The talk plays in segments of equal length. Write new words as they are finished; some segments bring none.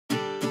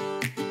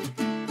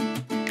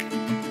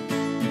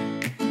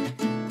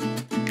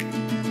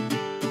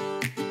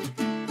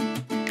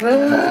Just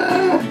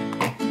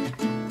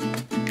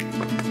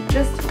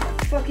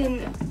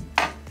fucking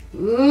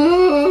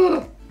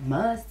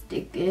my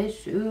sticky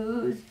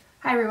shoes.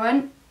 Hi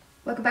everyone,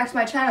 welcome back to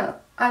my channel.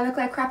 I look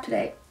like crap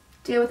today.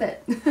 Deal with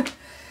it.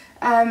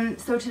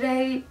 So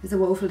today is a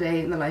woeful day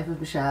in the life of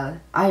Michelle.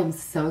 I am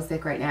so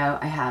sick right now.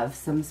 I have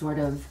some sort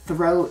of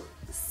throat,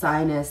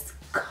 sinus,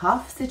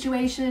 cough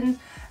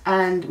situation,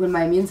 and when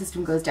my immune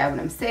system goes down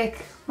when I'm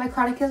sick, my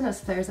chronic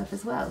illness flares up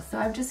as well. So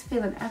I'm just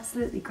feeling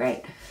absolutely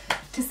great.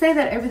 To say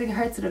that everything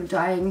hurts and I'm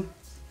dying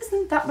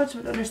isn't that much of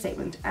an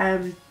understatement.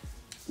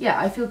 Yeah,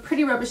 I feel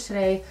pretty rubbish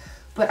today,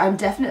 but I'm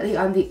definitely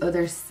on the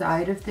other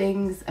side of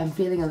things. I'm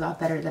feeling a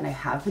lot better than I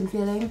have been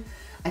feeling.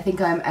 I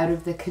think I'm out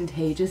of the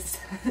contagious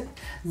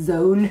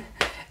zone,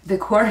 the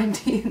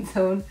quarantine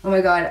zone. Oh my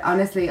god,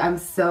 honestly, I'm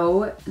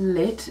so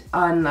lit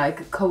on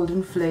like cold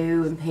and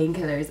flu and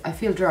painkillers. I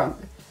feel drunk.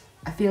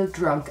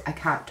 I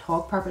can't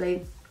talk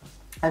properly.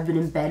 I've been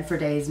in bed for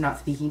days not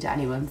speaking to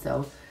anyone,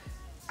 so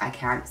I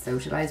can't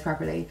socialize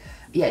properly.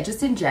 Yeah,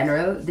 just in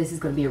general, this is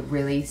going to be a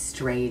really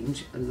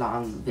strange,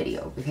 long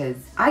video because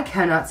I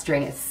cannot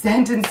string a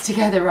sentence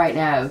together right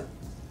now.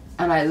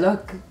 And I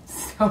look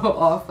so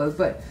awful,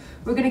 but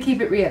we're gonna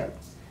keep it real.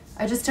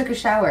 I just took a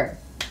shower.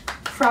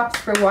 Props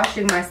for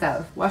washing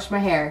myself. Wash my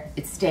hair.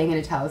 It's staying in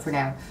a towel for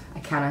now. I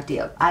cannot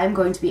deal. I'm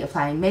going to be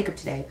applying makeup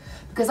today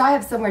because I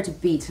have somewhere to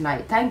be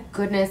tonight. Thank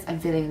goodness I'm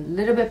feeling a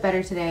little bit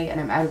better today and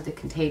I'm out of the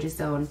contagious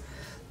zone.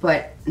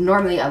 But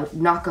normally I would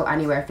not go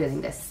anywhere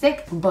feeling this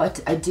sick.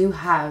 But I do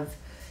have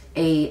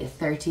a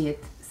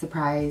 30th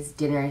surprise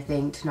dinner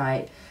thing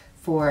tonight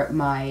for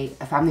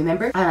a family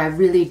member, and I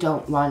really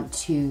don't want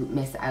to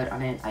miss out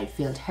on it. I'd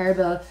feel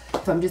terrible,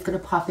 so I'm just gonna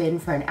pop in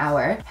for an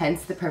hour,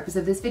 hence the purpose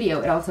of this video.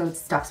 It also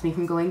stops me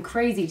from going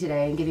crazy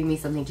today and giving me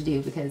something to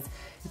do, because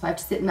if I have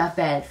to sit in that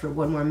bed for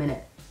one more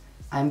minute,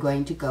 I'm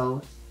going to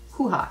go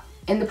hoo-ha.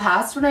 In the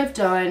past, when I've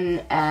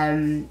done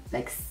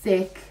like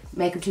sick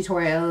makeup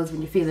tutorials,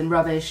 when you're feeling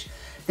rubbish,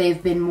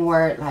 they've been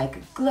more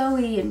like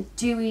glowy and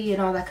dewy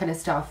and all that kind of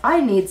stuff.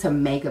 I need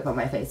some makeup on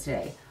my face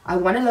today. I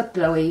want to look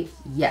glowy,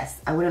 yes.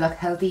 I want to look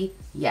healthy,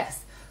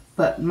 yes.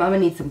 But mama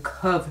needs some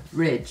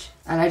coverage.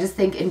 And I just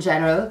think in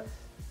general,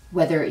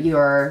 whether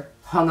you're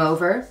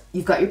hungover,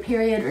 you've got your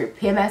period or you're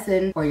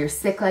PMSing, or you're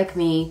sick like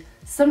me,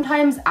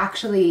 sometimes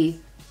actually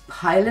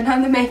piling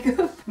on the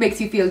makeup makes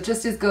you feel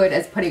just as good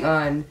as putting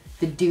on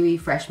the dewy,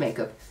 fresh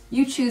makeup.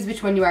 You choose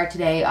which one you are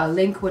today. I'll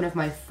link one of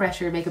my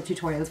fresher makeup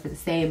tutorials for the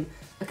same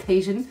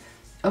occasion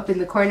up in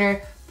the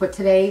corner. But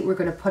today we're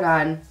going to put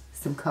on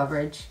some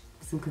coverage,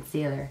 some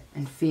concealer,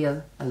 and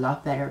feel a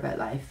lot better about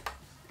life.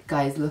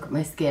 Guys, look at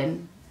my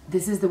skin.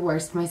 This is the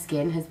worst my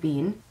skin has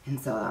been in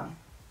so long.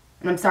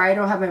 And I'm sorry I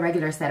don't have my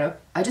regular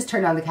setup. I just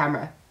turned on the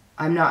camera.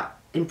 I'm not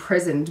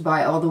imprisoned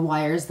by all the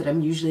wires that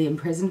I'm usually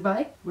imprisoned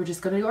by. We're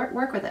just gonna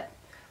work with it.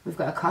 We've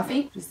got a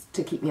coffee just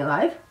to keep me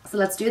alive. So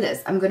let's do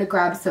this. I'm gonna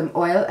grab some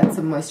oil and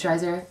some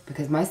moisturizer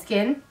because my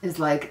skin is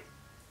like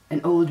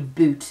an old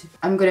boot.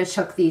 I'm gonna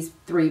chuck these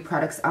 3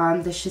 products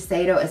on. The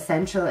Shiseido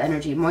Essential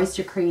Energy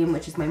Moisture Cream,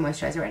 which is my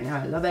moisturizer right now,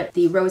 I love it.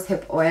 The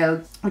Rosehip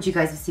Oil, which you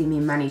guys have seen me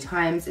many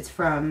times. It's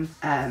from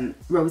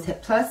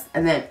Rosehip Plus.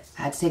 And then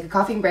I had to take a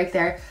coughing break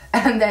there.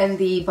 And then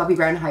the Bobbi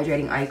Brown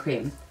Hydrating Eye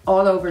Cream.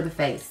 All over the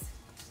face.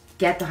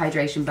 Get the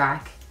hydration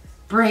back.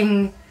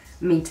 Bring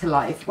me to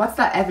life. What's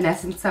that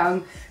Evanescence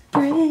song?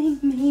 Bring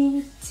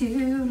me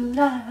to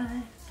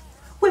life.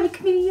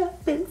 Wake me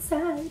up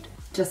inside.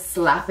 Just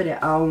slapping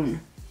it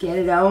on. Get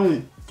it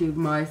on. Dude,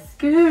 my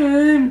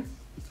skin.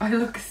 I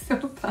look so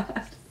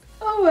bad.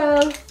 Oh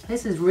well.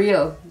 This is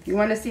real. If you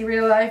want to see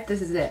real life,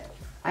 this is it.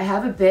 I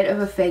have a bit of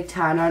a fake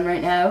tan on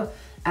right now,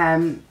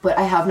 but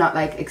I have not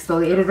like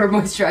exfoliated or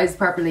moisturized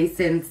properly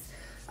since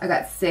I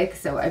got sick,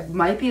 so I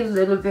might be a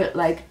little bit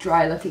like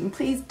dry looking.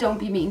 Please don't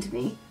be mean to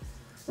me.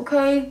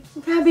 Okay?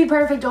 You can't be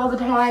perfect all the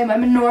time.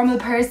 I'm a normal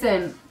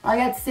person. I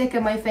get sick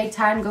and my fake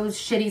tan goes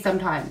shitty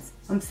sometimes.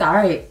 I'm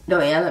sorry.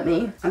 Don't yell at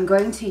me. I'm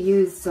going to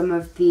use some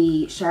of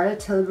the Charlotte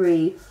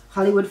Tilbury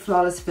Hollywood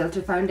Flawless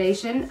Filter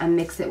Foundation and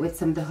mix it with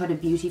some of the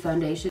Huda Beauty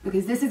Foundation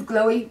because this is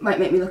glowy, might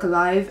make me look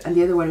alive, and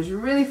the other one is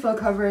really full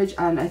coverage,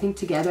 and I think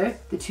together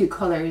the 2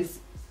 colors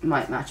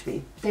might match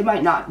me. They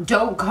might not.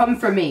 Don't come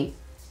for me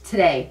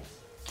today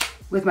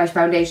with my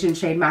foundation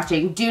shade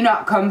matching. Do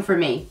not come for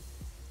me.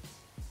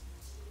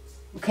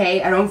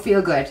 Okay? I don't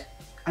feel good.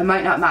 I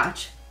might not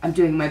match. I'm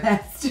doing my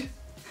best.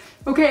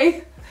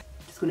 Okay?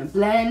 Gonna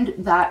blend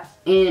that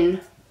in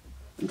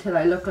until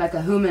I look like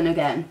a human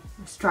again.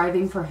 I'm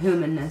striving for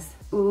humanness.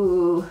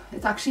 Ooh,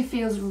 it actually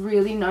feels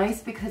really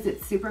nice because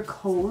it's super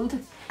cold.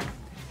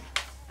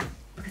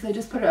 Because I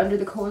just put it under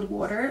the cold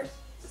water,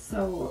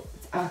 so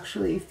it's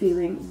actually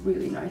feeling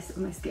really nice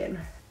on my skin.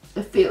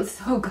 It feels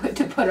so good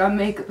to put on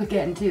makeup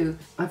again too.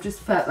 I've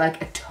just felt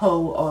like a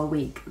toe all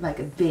week, like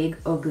a big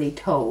ugly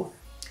toe.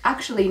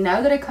 Actually,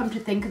 now that I come to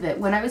think of it,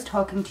 when I was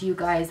talking to you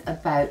guys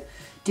about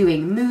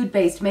doing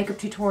mood-based makeup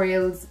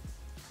tutorials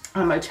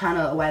on my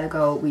channel a while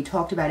ago, we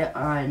talked about it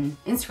on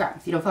Instagram.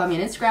 If you don't follow me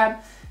on Instagram,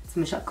 it's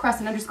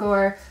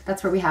Michelle_Crossan_.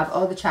 That's where we have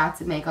all the chats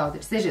and make all the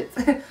decisions.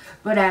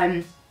 But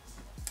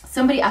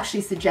Somebody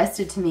actually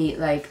suggested to me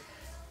like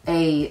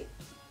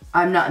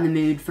I'm not in the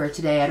mood for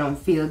today, I don't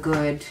feel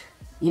good,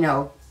 you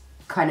know,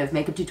 kind of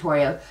makeup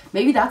tutorial.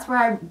 Maybe that's where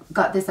I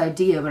got this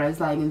idea when I was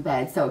lying in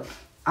bed. So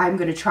I'm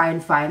going to try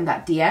and find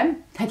that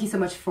DM. Thank you so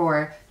much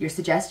for your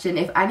suggestion.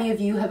 If any of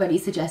you have any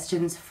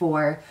suggestions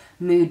for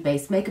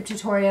mood-based makeup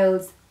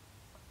tutorials,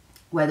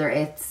 whether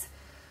it's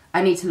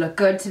I need to look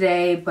good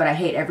today but I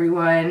hate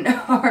everyone,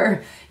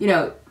 or you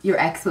know, your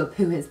ex will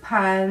poo his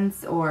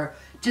pants, or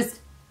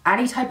just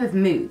any type of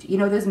mood. You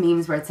know those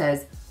memes where it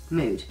says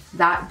mood?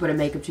 That, but a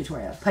makeup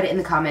tutorial. Put it in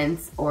the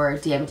comments or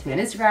DM it to me on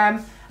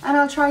Instagram and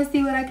I'll try and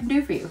see what I can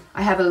do for you.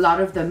 I have a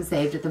lot of them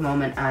saved at the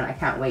moment and I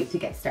can't wait to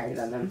get started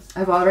on them.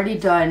 I've already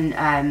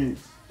done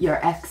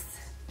your ex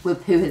will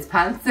poo his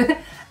pants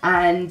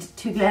and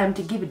too glam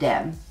to give a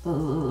damn.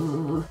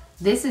 Oh.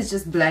 This is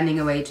just blending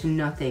away to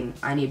nothing.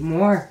 I need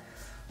more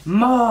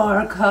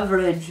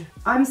coverage.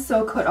 I'm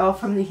so cut off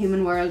from the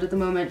human world at the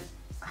moment.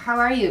 How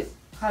are you?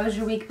 How's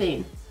your week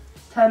been?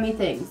 Tell me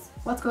things.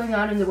 What's going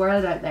on in the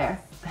world out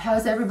there?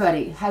 How's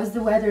everybody? How's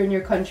the weather in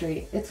your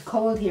country? It's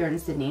cold here in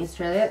Sydney,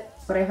 Australia,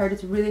 but I heard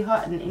it's really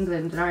hot in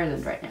England and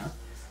Ireland right now,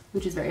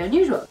 which is very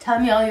unusual. Tell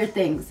me all your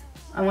things.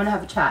 I want to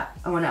have a chat.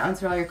 I want to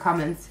answer all your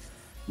comments,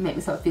 make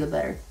myself feel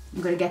better.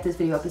 I'm going to get this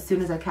video up as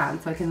soon as I can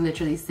so I can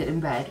literally sit in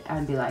bed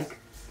and be like,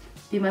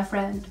 be my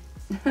friend.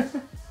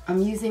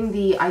 I'm using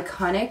the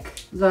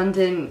iconic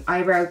London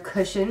eyebrow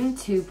cushion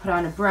to put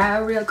on a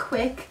brow real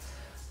quick.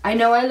 I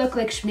know I look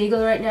like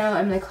Schmeagol right now.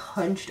 I'm like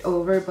hunched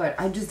over, but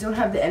I just don't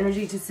have the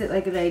energy to sit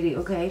like a lady,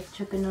 okay?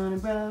 Chucking on a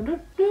brow,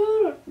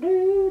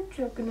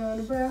 chucking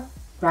on a brow.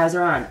 Brows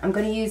are on. I'm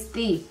gonna use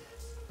the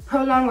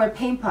Pro Longwear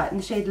paint pot in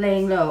the shade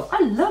Laying Low.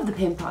 I love the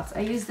paint pots.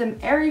 I use them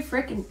every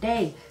freaking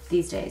day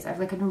these days. I have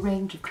like a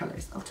range of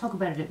colors. I'll talk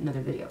about it in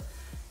another video.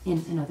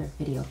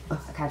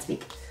 Oh, I can't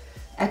speak.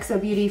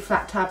 Exo Beauty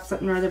flat top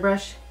something or other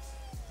brush.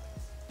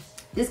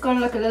 This is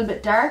gonna look a little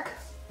bit dark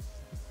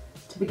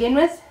to begin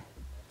with,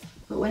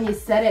 but when you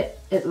set it,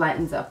 it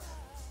lightens up.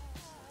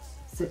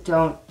 So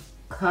don't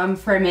come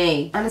for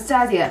me.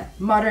 Anastasia,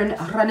 Modern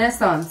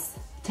Renaissance.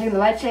 Taking the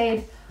light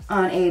shade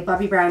on a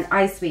Bobbi Brown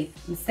eye sweep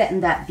and setting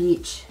that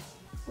beach.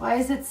 Why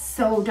is it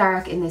so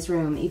dark in this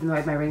room even though I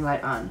have my ring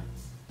light on?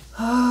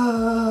 Oh,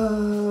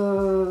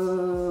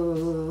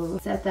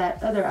 set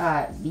that other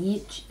eye,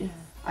 beach.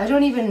 I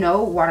don't even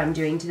know what I'm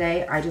doing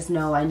today. I just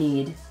know I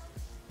need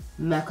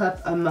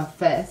makeup on my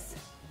face.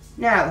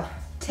 Now,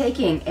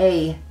 taking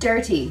a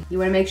dirty, you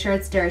want to make sure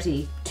it's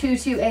dirty,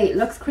 228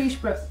 Luxe Crease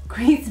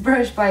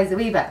Brush by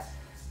Zoeva,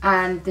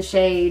 and the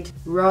shade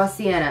Raw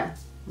Sienna,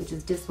 which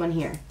is this one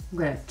here. I'm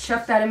going to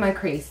chuck that in my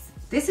crease.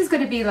 This is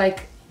going to be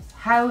like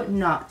how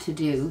not to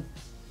do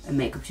a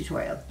makeup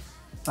tutorial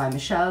by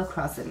Michelle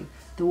Crossan,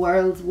 the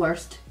world's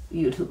worst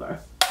YouTuber.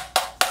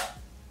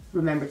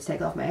 Remember to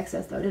take off my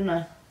excess though, didn't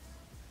I?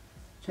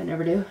 Which I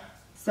never do.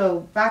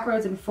 So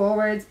backwards and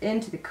forwards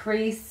into the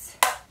crease.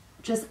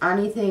 Just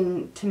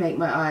anything to make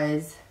my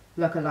eyes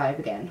look alive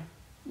again.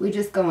 We're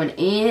just going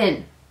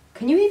in.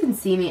 Can you even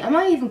see me? Am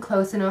I even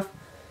close enough?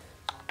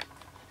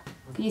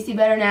 Can you see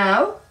better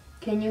now?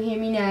 Can you hear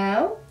me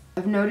now?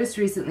 I've noticed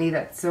recently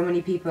that so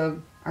many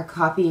people are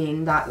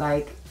copying that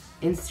like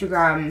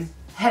Instagram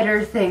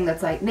header thing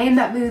that's like, name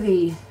that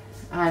movie.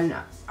 And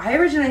I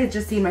originally had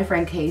just seen my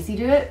friend Casey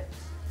do it.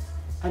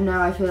 And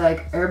now I feel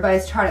like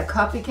everybody's trying to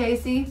copy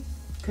Casey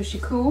because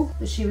she's cool.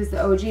 But she was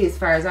the OG as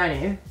far as I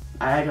knew.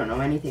 I don't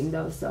know anything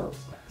though, so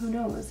who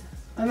knows?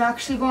 I'm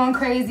actually going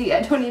crazy.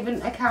 I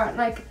can't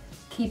like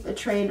keep a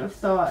train of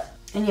thought.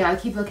 And yeah, I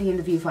keep looking in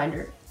the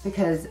viewfinder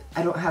because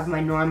I don't have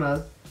my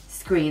normal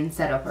screen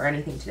set up or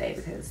anything today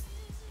because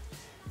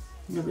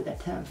nobody got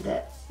time for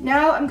that.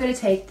 Now I'm gonna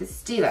take the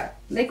Stila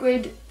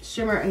Liquid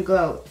Shimmer and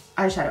Glow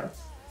eyeshadow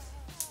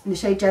in the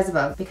shade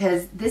Jezebel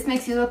because this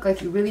makes you look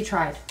like you really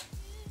tried.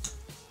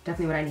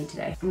 Definitely what I need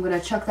today. I'm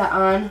gonna chuck that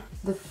on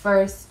the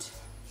first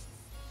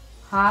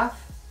half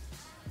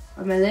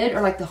of my lid,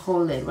 or like the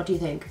whole lid. What do you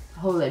think? The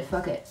whole lid,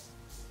 fuck it.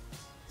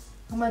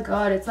 Oh my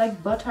god, it's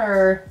like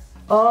butter.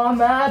 All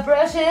my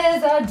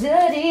brushes are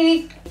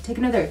dirty. Take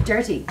another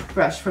dirty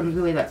brush from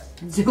Zoeva.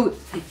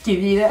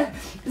 Zoeva.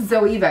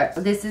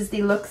 This is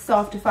the Look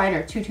Soft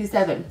Definer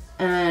 227.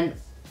 And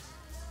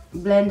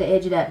blend the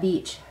edge of that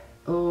beach.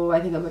 Oh,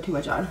 I think I put too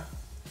much on.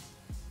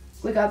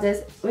 We got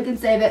this. We can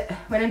save it.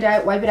 When in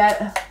doubt, wipe it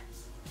out.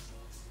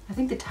 I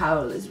think the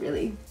towel is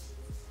really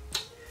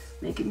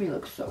making me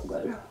look so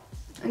good.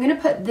 I'm gonna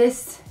put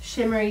this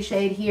shimmery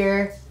shade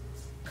here,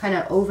 kind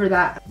of over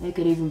that, make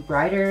it even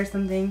brighter or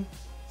something.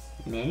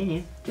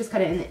 Just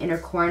kind of in the inner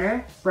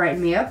corner,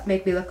 brighten me up,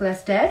 make me look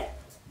less dead.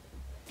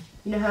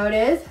 You know how it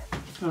is?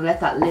 I'll let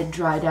that lid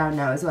dry down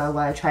now as well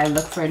while I try and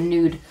look for a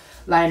nude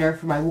liner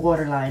for my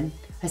waterline.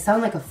 I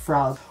sound like a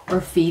frog,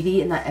 or Phoebe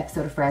in that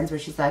episode of Friends where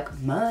she's like,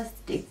 must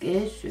stick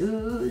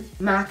issues.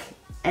 MAC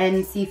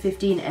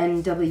NC15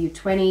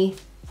 NW20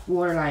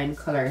 waterline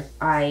color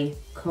eye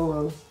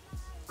coal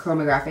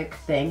chromographic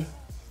thing.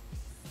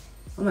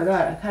 Oh my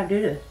god, I can't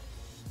do this.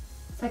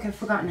 It's like I've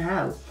forgotten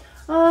how.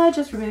 Oh, I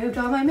just removed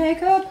all my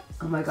makeup.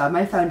 Oh my god,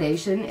 my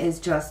foundation is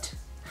just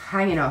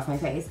hanging off my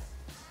face.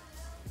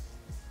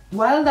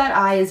 While that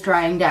eye is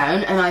drying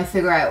down and I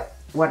figure out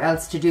what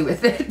else to do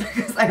with it,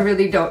 because I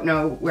really don't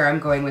know where I'm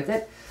going with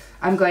it,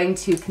 I'm going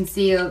to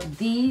conceal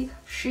the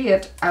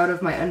shit out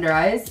of my under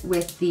eyes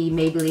with the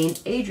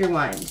Maybelline Age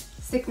Rewind.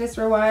 Sickness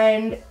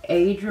Rewind,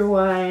 Age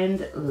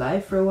Rewind,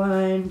 Life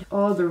Rewind,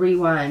 all the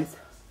rewinds.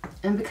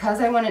 And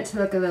because I want it to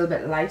look a little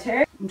bit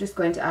lighter, I'm just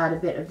going to add a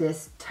bit of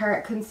this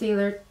Tarte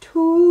concealer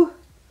too.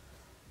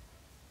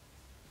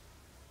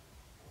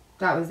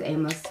 That was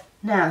aimless.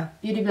 Now,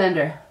 Beauty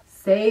Blender,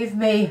 save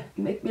me.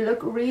 Make me look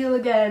real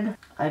again.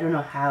 I don't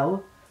know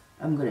how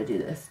I'm gonna do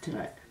this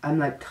tonight. I'm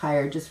like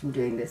tired just from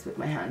doing this with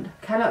my hand.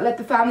 Cannot let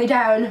the family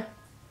down.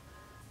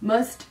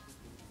 Must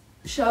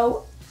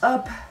show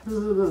up.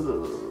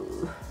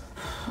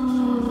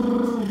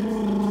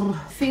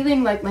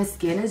 Feeling like my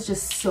skin is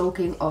just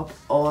soaking up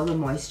all the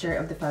moisture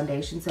of the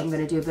foundation, so I'm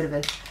going to do a bit of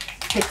a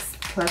Fix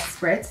Plus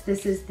spritz.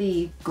 This is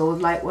the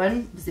gold light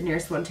one. It's the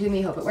nearest one to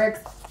me. Hope it works.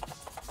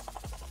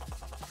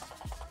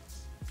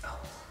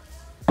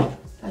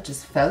 That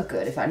just felt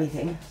good, if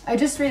anything. I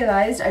just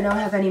realized I don't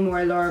have any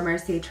more Laura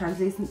Mercier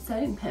translucent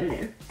setting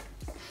powder.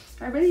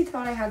 I really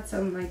thought I had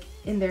some like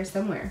in there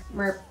somewhere.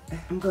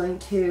 I'm going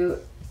to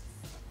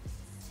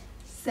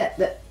set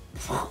the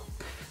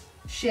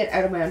shit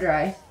out of my under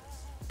eye.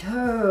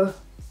 Oh,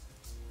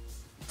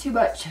 too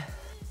much.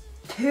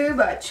 Too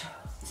much.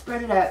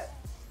 Spread it out.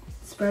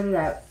 Spread it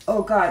out.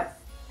 Oh God,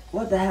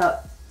 what the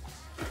hell?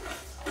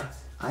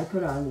 I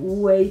put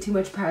on way too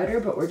much powder,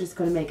 but we're just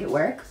gonna make it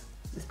work.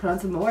 Let's put on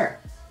some more.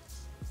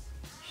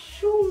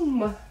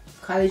 Shoom.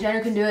 Kylie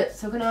Jenner can do it,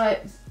 so can I.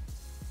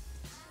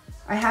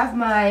 I have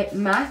my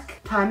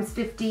MAC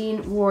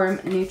x15 Warm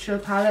Neutral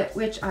palette,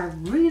 which I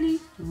really,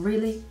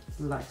 really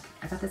like.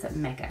 I got this at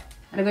Mecca.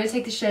 And I'm going to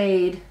take the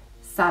shade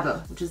Saddle,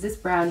 which is this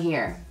brown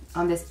here,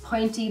 on this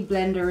pointy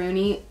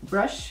Blenderoonie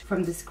brush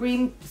from the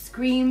Screen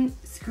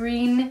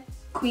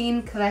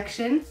Queen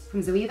collection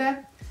from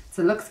Zoeva. It's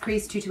a Luxe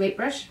Crease 228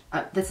 brush.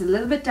 That's a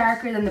little bit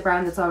darker than the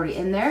brown that's already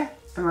in there.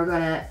 And we're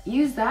going to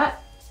use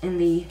that in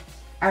the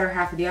outer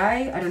half of the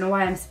eye. I don't know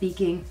why I'm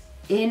speaking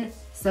in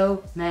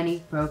so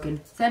many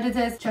broken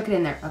sentences. Chuck it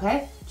in there,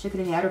 okay? Chuck it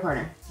in the outer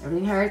corner.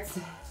 Everything hurts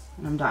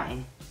and I'm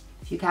dying.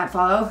 If you can't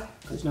follow,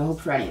 there's no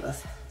hope for any of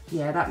us.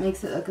 Yeah, that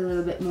makes it look a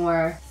little bit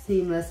more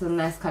seamless and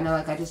less kind of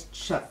like I just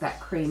chucked that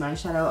cream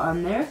eyeshadow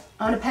on there.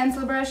 On a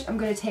pencil brush, I'm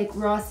going to take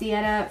Raw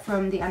Sienna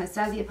from the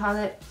Anastasia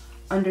palette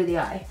under the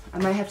eye. I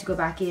might have to go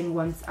back in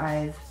once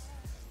I've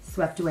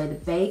swept away the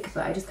bake,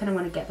 but I just kind of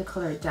want to get the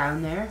color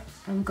down there.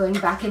 I'm going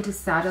back into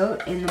Saddle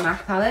in the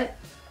MAC palette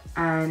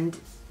and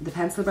the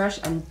pencil brush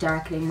and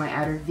darkening my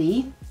outer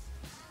V.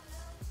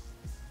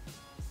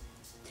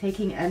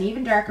 Taking an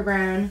even darker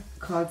brown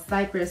called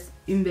Cypress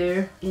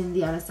Umber in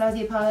the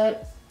Anastasia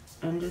palette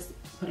and just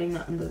putting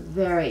that on the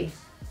very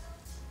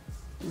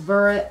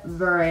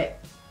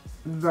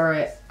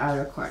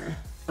outer corner.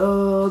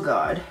 Oh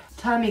God.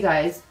 Tell me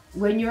guys,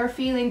 when you're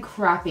feeling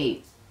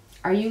crappy,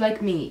 are you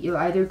like me? You'll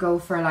either go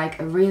for like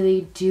a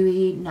really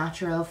dewy,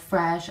 natural,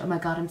 fresh, oh my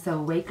God, I'm so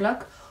awake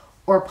look,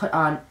 or put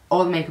on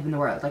all the makeup in the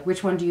world. Like,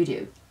 which one do you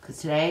do? Because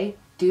today,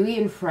 dewy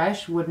and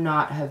fresh would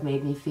not have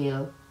made me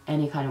feel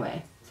any kind of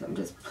way. So I'm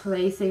just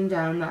placing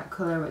down that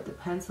color with the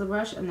pencil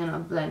brush and then I'll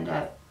blend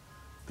out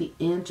the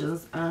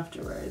edges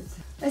afterwards.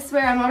 I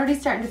swear I'm already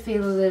starting to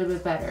feel a little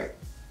bit better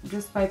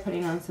just by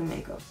putting on some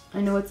makeup.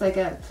 I know it's like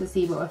a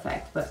placebo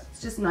effect, but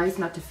it's just nice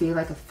not to feel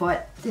like a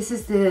foot. This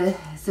is the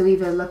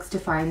Zoeva Luxe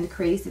Define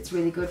Crease. It's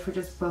really good for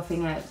just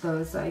buffing out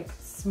those like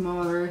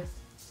smaller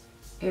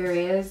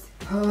areas.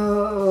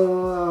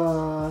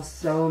 Oh,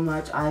 so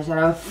much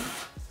eyeshadow.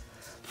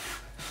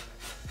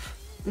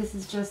 This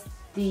is just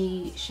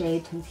the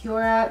shade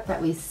Tempura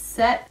that we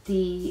set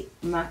the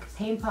MAC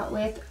paint pot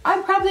with.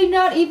 I'm probably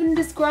not even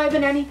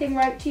describing anything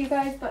right to you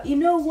guys, but you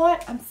know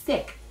what? I'm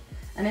sick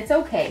and it's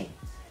okay.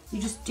 You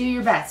just do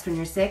your best when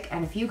you're sick,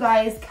 and if you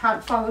guys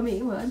can't follow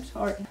me, well, I'm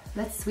sorry.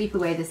 Let's sweep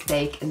away this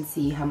bake and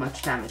see how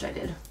much damage I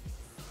did.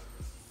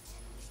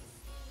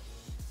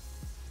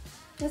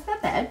 That's not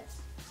bad.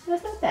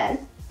 That's not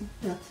bad.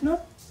 That's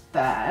not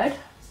bad.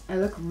 I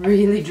look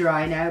really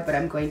dry now, but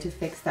I'm going to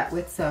fix that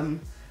with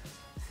some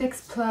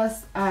Fix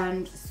Plus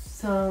and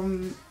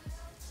some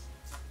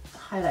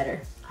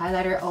highlighter.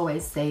 Highlighter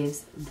always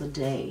saves the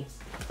day.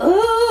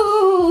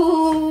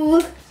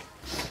 Ooh!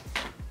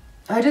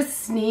 I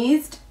just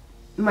sneezed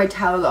my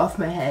towel off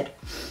my head.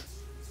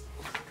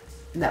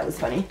 That was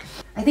funny.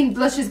 I think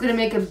blush is going to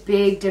make a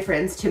big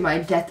difference to my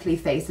deathly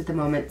face at the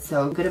moment,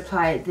 so I'm going to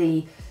apply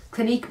the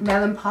Clinique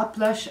Melon Pop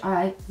blush.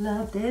 I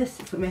love this.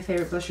 It's one of my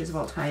favorite blushers of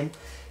all time.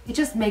 It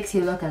just makes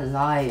you look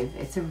alive.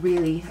 It's a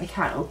really, I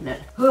can't open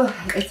it.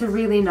 It's a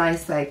really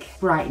nice like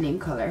brightening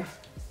color.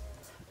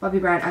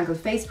 Bobbi Brown Angled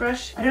Face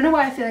Brush. I don't know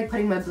why I feel like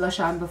putting my blush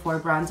on before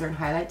bronzer and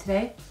highlight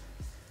today,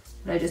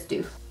 but I just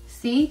do.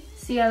 See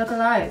I look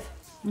alive.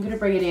 I'm gonna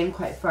bring it in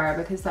quite far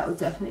because that will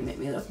definitely make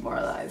me look more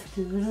alive.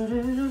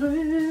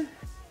 In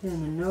the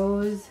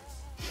nose.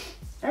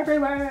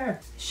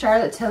 Everywhere.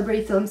 Charlotte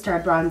Tilbury Film Star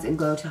Bronze and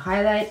Glow to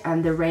highlight,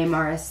 and the Ray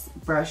Morris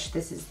brush.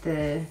 This is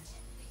the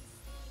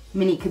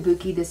mini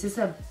kabuki. This is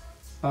a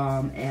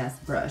bomb ass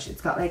brush.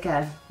 It's got like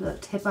a little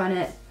tip on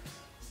it.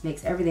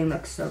 Makes everything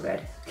look so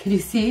good. Can you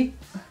see?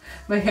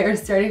 My hair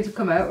is starting to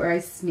come out where I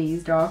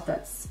sneezed off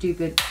that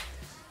stupid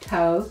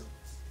towel.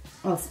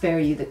 I'll spare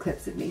you the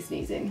clips of me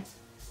sneezing.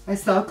 I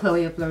saw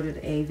Chloe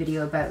uploaded a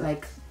video about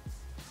like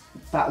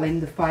battling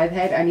the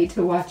 5-head. I need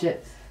to watch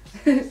it.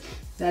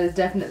 That is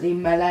definitely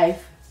my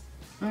life.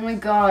 Oh my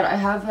god, I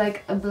have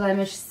like a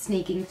blemish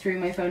sneaking through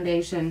my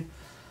foundation.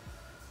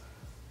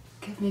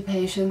 Give me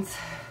patience.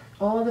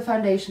 All the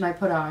foundation I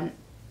put on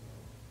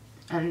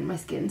and my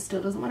skin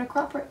still doesn't want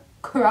to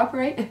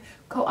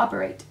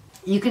cooperate.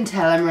 You can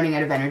tell I'm running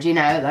out of energy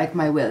now, like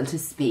my will to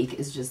speak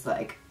is just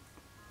like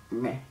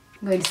meh.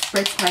 I'm going to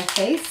spritz my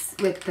face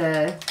with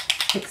the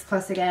Fix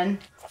Plus again.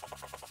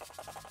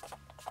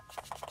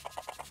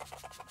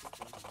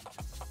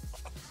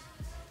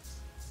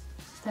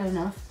 Is that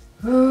enough?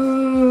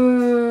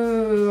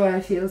 Ooh,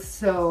 I feel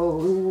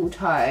so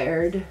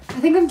tired. I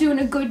think I'm doing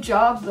a good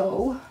job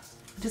though.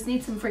 Just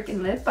need some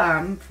freaking lip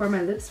balm before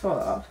my lips fall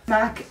off.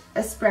 MAC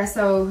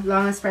Espresso,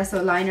 Long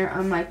Espresso liner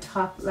on my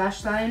top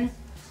lash line,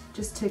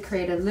 just to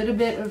create a little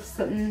bit of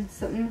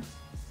something.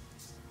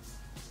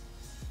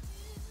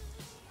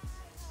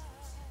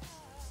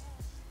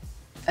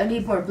 I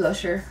need more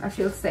blusher. I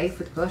feel safe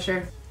with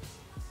blusher.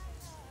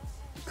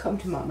 Come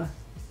to mama.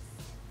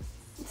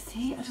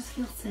 See, I just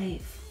feel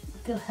safe. I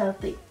feel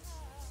healthy.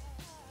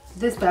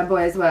 This bad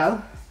boy as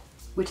well,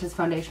 which has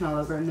foundation all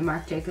over, in the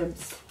Marc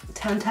Jacobs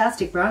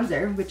Fantastic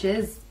Bronzer, which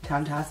is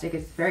fantastic,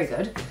 it's very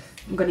good.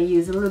 I'm going to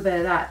use a little bit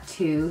of that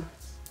to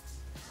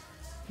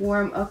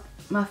warm up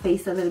my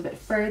face a little bit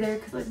further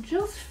because I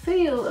just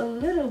feel a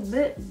little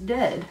bit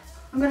dead.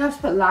 I'm going to have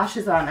to put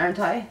lashes on, aren't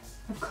I?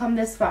 I've come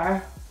this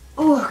far.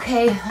 Oh,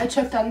 okay, I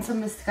chucked on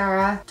some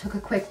mascara, took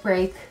a quick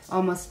break,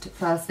 almost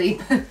fell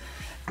asleep.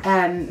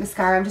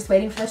 Mascara, I'm just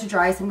waiting for that to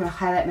dry, so I'm going to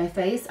highlight my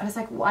face. I was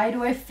like, why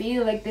do I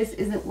feel like this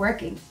isn't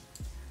working?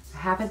 I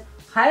haven't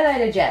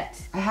highlighted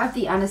yet. I have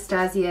the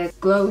Anastasia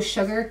Glow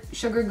Sugar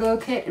Glow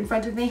Kit in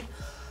front of me.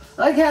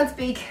 I can't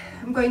speak.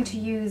 I'm going to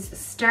use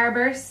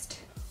Starburst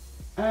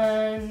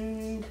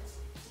and...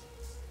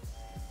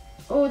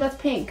 oh, that's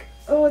pink.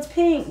 Oh, it's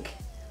pink.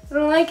 I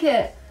don't like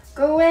it.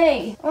 Go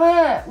away.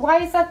 Why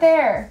is that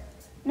there?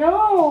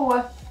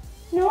 No.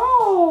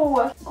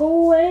 No.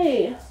 Go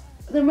away.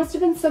 There must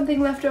have been something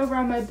left over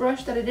on my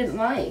brush that I didn't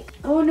like.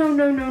 Oh, no,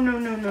 no, no, no,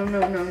 no, no,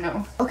 no, no,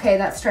 no. Okay,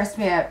 that stressed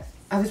me out.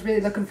 I was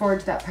really looking forward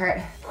to that part.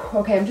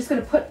 Okay, I'm just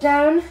gonna put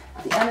down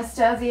the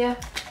Anastasia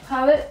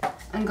palette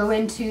and go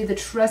into the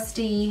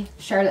trusty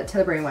Charlotte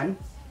Tilbury one.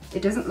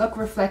 It doesn't look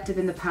reflective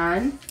in the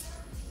pan,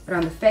 but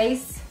on the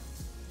face,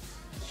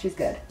 she's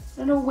good. I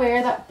don't know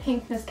where that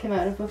pinkness came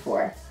out of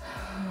before.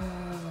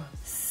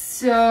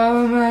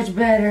 So much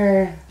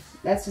better.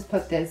 Let's just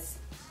put this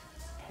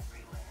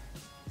everywhere.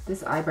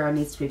 This eyebrow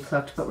needs to be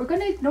plucked, but we're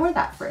gonna ignore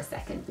that for a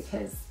second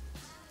because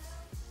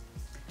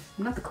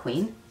I'm not the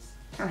queen.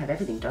 Can't have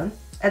everything done.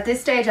 At this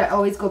stage, I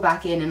always go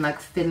back in and like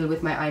fiddle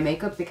with my eye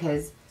makeup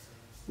because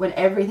when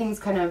everything's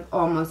kind of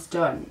almost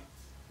done,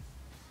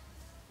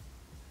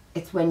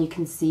 it's when you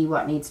can see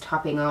what needs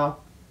topping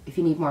up. If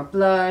you need more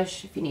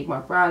blush, if you need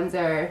more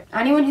bronzer.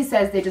 Anyone who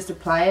says they just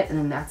apply it and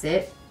then that's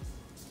it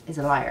is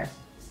a liar.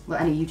 Well,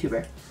 any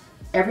YouTuber.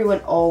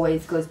 Everyone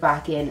always goes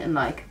back in and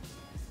like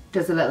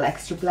does a little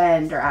extra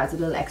blend or adds a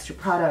little extra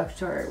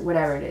product or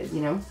whatever it is,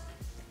 you know?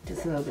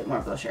 Just a little bit more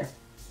blusher.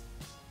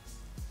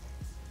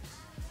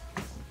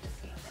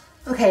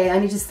 Okay, I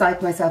need to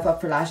psych myself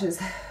up for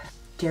lashes.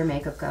 Dear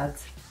makeup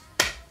gods,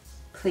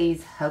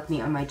 please help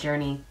me on my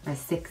journey, my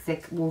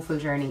sick, woeful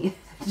journey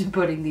to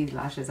putting these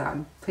lashes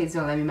on. Please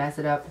don't let me mess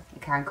it up. I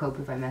can't cope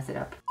if I mess it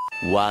up.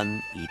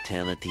 One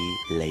eternity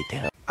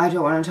later. I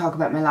don't want to talk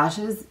about my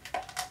lashes.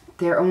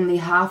 They're only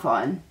half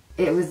on.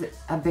 It was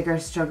a bigger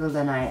struggle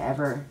than I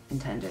ever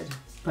intended.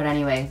 But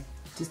anyway,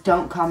 just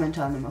don't comment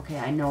on them, okay?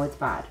 I know it's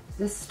bad.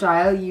 This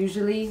style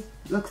usually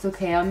looks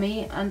okay on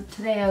me, and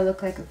today I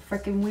look like a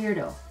freaking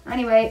weirdo.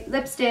 Anyway,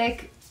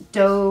 lipstick,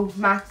 Doe,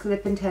 MAC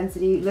lip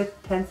intensity,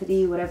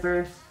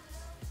 whatever.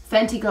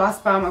 Fenty Gloss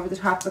Bomb over the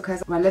top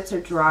because my lips are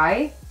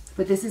dry,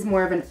 but this is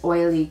more of an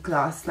oily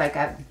gloss, like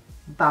a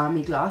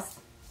balmy gloss.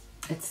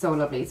 It's so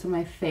lovely. It's one of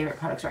my favorite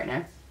products right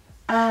now.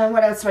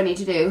 What else do I need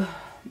to do?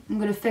 I'm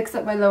going to fix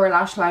up my lower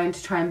lash line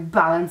to try and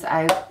balance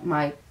out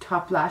my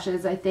top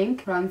lashes, I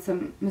think. Put on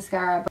some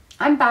mascara.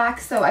 I'm back,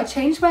 so I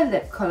changed my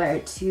lip colour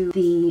to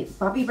the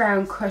Bobbi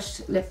Brown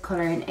Crushed Lip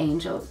Colour in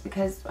Angel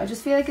because I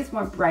just feel like it's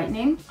more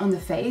brightening on the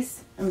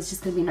face and it's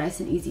just going to be nice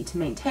and easy to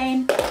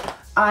maintain.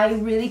 I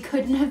really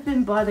couldn't have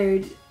been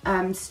bothered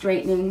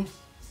straightening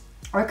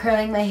or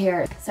curling my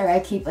hair. Sorry, I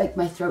keep, like,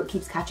 my throat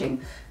keeps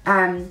catching.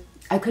 I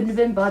couldn't have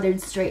been bothered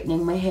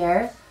straightening my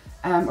hair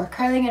or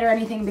curling it or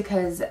anything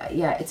because,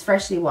 yeah, it's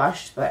freshly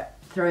washed, but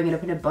throwing it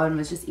up in a bun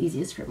was just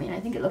easiest for me and I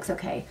think it looks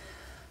okay.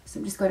 So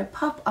I'm just going to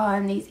pop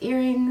on these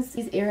earrings.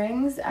 These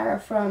earrings are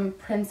from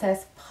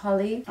Princess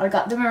Polly. I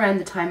got them around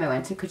the time I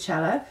went to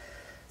Coachella,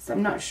 so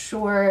I'm not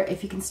sure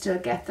if you can still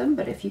get them,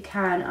 but if you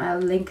can, I'll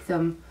link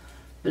them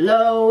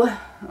below.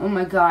 Oh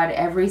my god,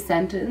 every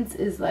sentence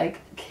is like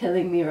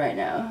killing me right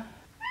now.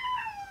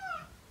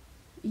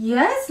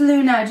 Yes,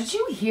 Luna, did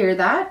you hear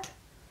that?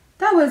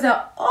 That was an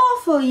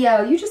awful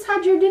yell. You just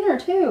had your dinner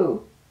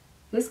too.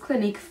 This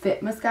Clinique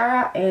Fit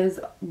mascara is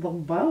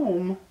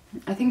boom.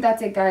 I think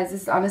that's it, guys.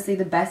 This is honestly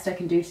the best I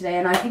can do today,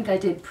 and I think I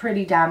did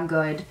pretty damn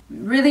good.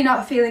 Really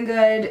not feeling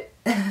good.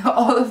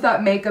 All of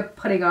that makeup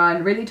putting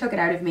on really took it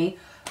out of me,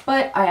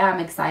 but I am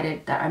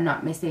excited that I'm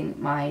not missing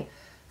my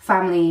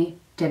family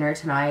dinner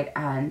tonight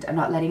and I'm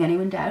not letting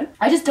anyone down.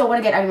 I just don't want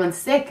to get anyone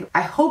sick.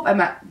 I hope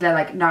I'm at the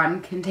like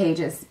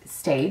non-contagious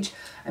stage.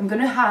 I'm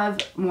gonna have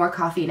more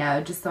coffee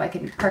now just so I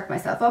can perk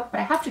myself up,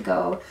 but I have to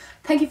go.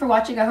 Thank you for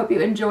watching. I hope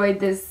you enjoyed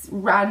this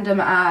random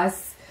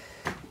ass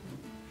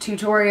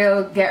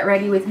tutorial. Get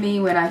ready with me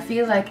when I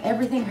feel like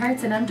everything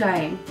hurts and I'm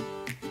dying.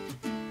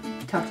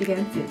 Talk to you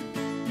again soon.